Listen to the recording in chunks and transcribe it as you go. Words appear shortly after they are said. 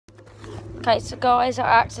Okay, so guys, I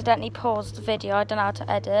accidentally paused the video. I don't know how to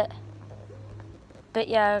edit. But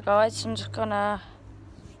yeah, guys, I'm just gonna...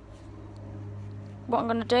 What I'm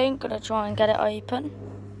gonna do, I'm gonna try and get it open.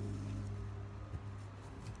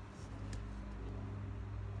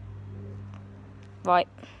 Right.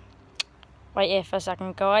 Wait here for a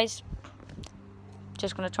second, guys.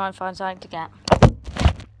 Just gonna try and find something to get.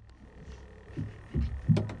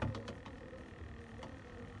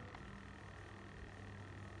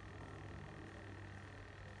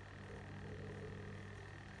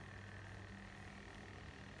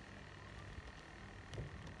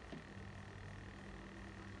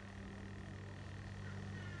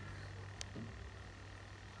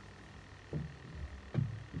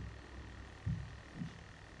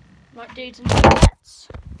 Right, dudes and dudettes.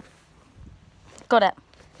 Got it.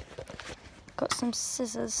 Got some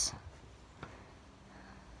scissors.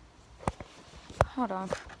 Hold on.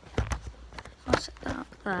 I'll set that up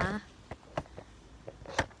there.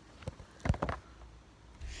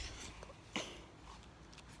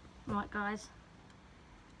 Right, guys.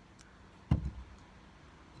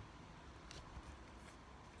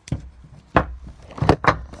 I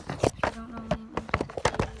don't know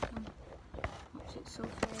what's it so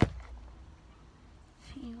fair.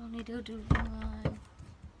 You only do one.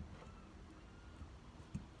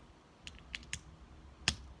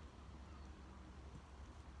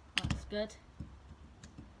 That's good.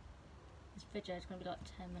 This video is going to be like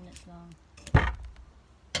 10 minutes long.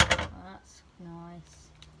 That's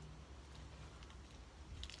nice.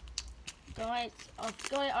 Guys, I've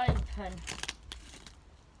got it open.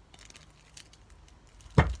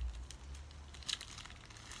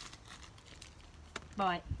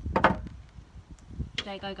 Right.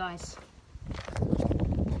 There you go, guys.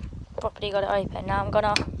 Properly got it open. Now I'm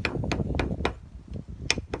gonna...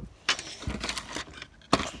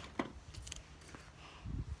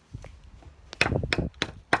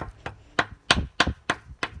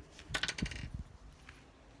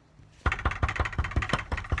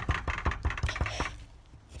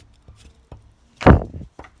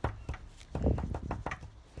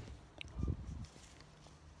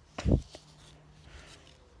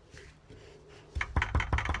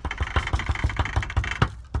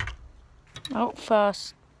 Oh,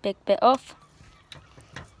 first big bit off.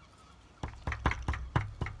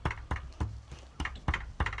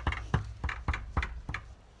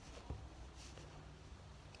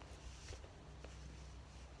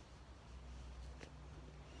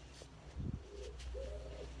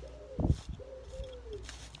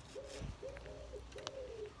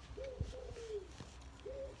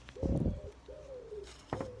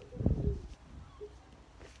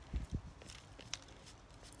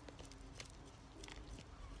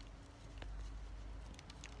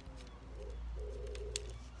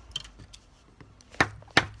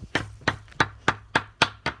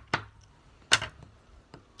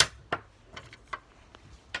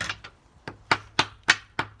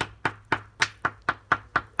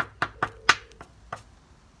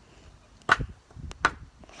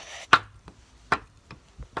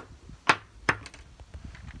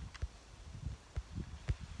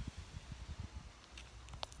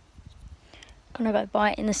 Gonna go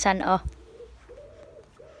bite in the centre.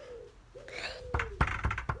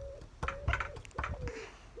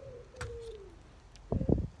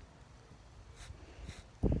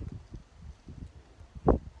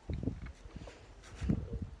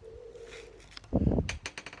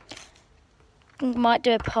 Might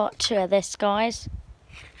do a part 2 of this, guys.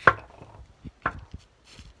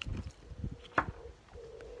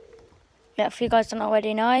 Yeah, if you guys don't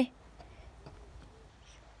already know.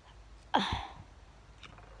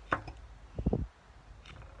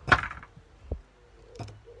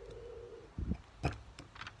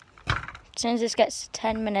 As soon as this gets to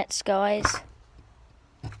 10 minutes, guys.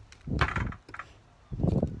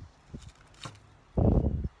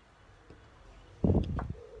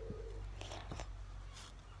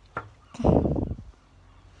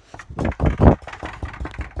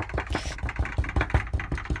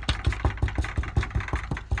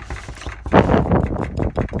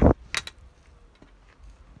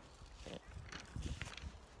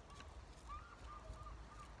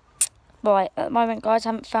 Right, at the moment, guys, I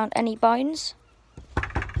haven't found any bones.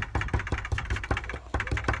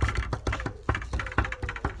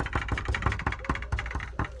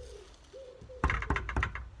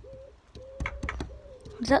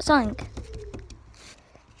 Is that something?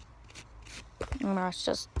 No, it's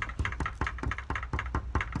just...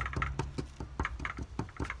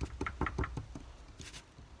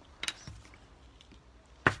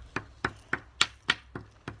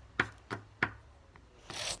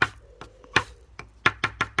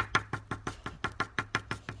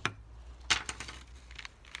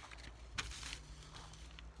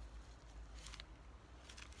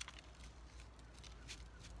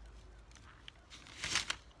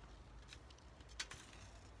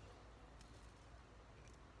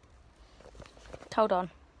 Hold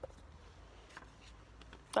on.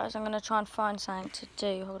 Guys, I'm going to try and find something to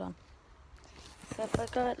do. Hold on. So if I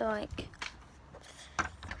go it like...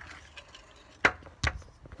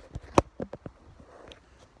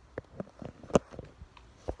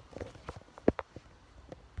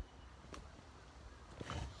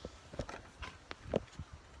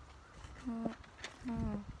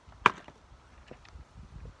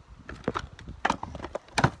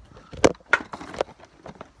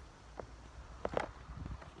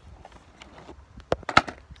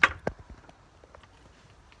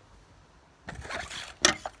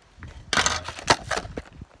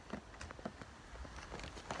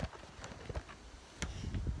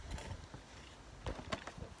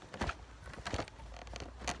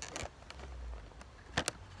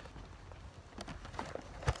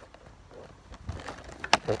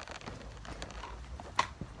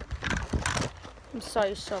 I'm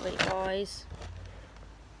so sorry, guys.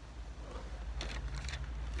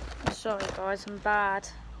 I'm sorry, guys. I'm bad.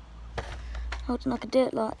 Hold on, I could do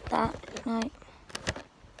it like that. No.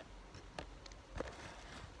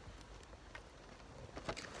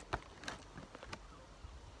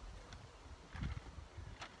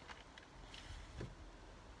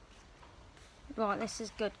 Right, this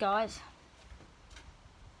is good, guys.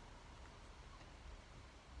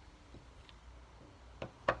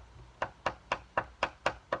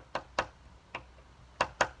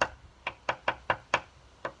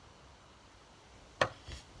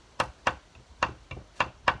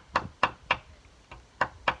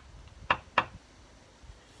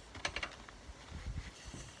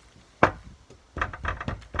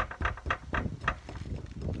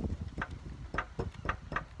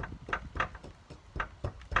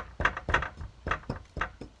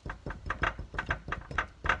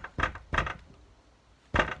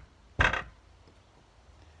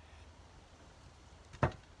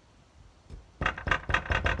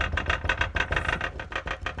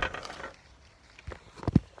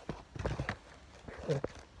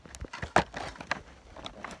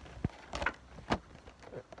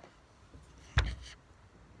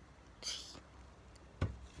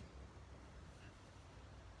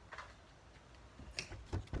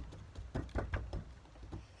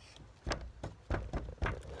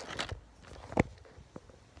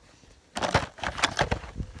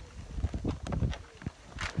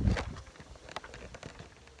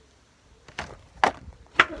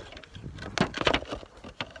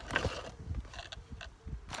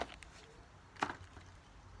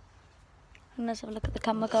 And let's have a look at the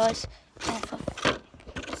camera, guys. Oh, for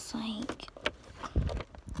fuck's sake.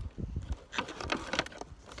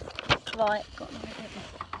 Right, got another bit.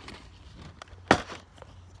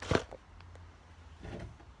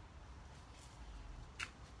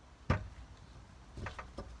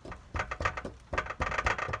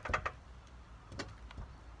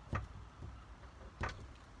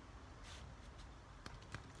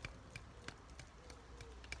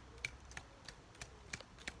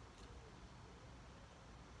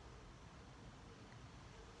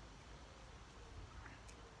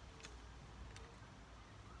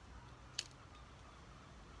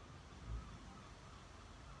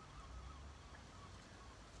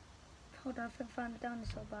 Hold on, I think I found the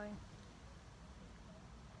dinosaur bone.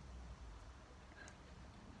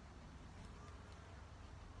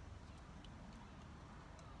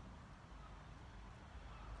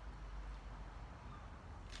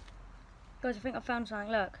 Guys, I think I found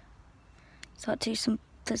something, look.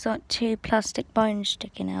 There's like two plastic bones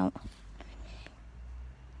sticking out.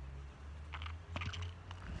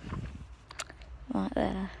 Right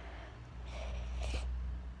there.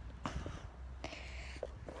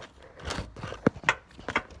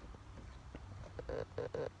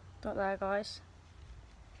 Got there, guys.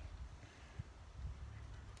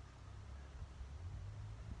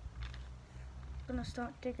 I'm gonna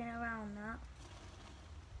start digging around that.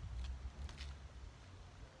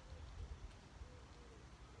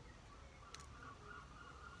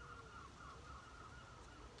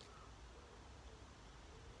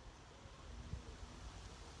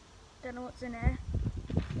 Don't know what's in here.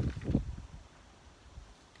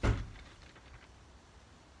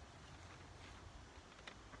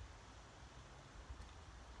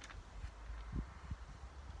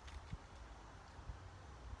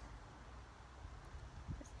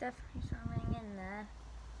 Definitely something in there.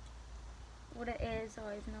 What it is,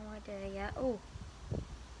 I have no idea yet. Oh,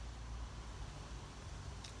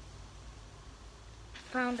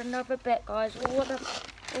 found another bit, guys. What the?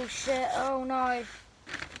 Oh shit! Oh no!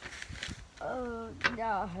 Oh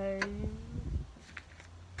no!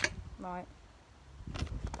 Right.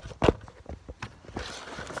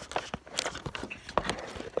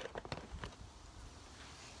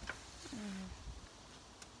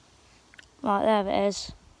 Right, there it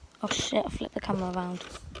is. Oh shit, I flipped the camera around.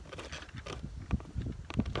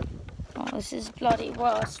 Oh, this is bloody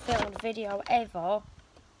worst filmed video ever.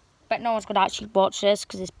 But no one's going to actually watch this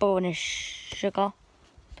because it's boring as sugar.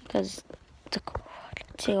 Because the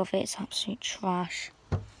quality of it is absolute trash.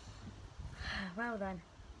 Well then.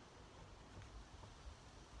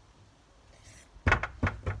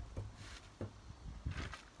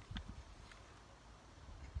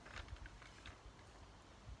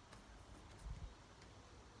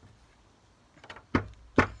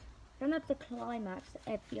 I don't have the climax that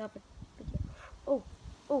every other video. Oh,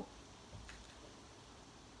 oh.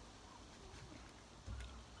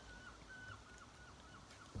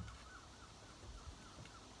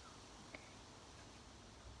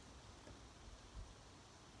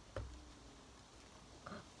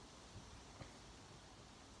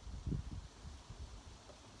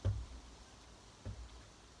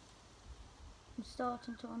 I'm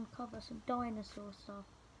starting to uncover some dinosaur stuff.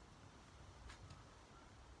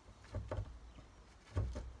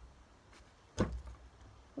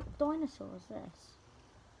 What dinosaur is this?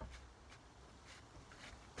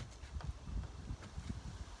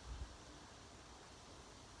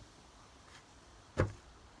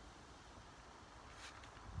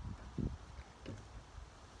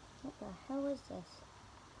 What the hell is this?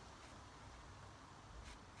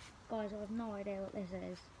 Guys, I have no idea what this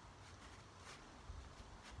is.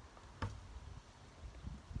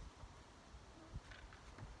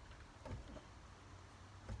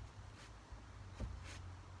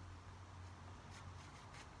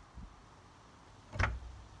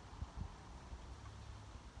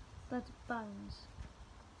 Loads of bones.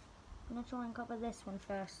 I'm going to try and cover this one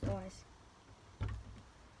first, guys. Look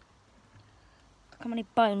how many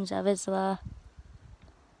bones there is there.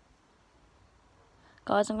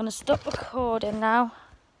 Guys, I'm going to stop recording now.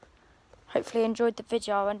 Hopefully you enjoyed the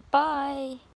video and bye!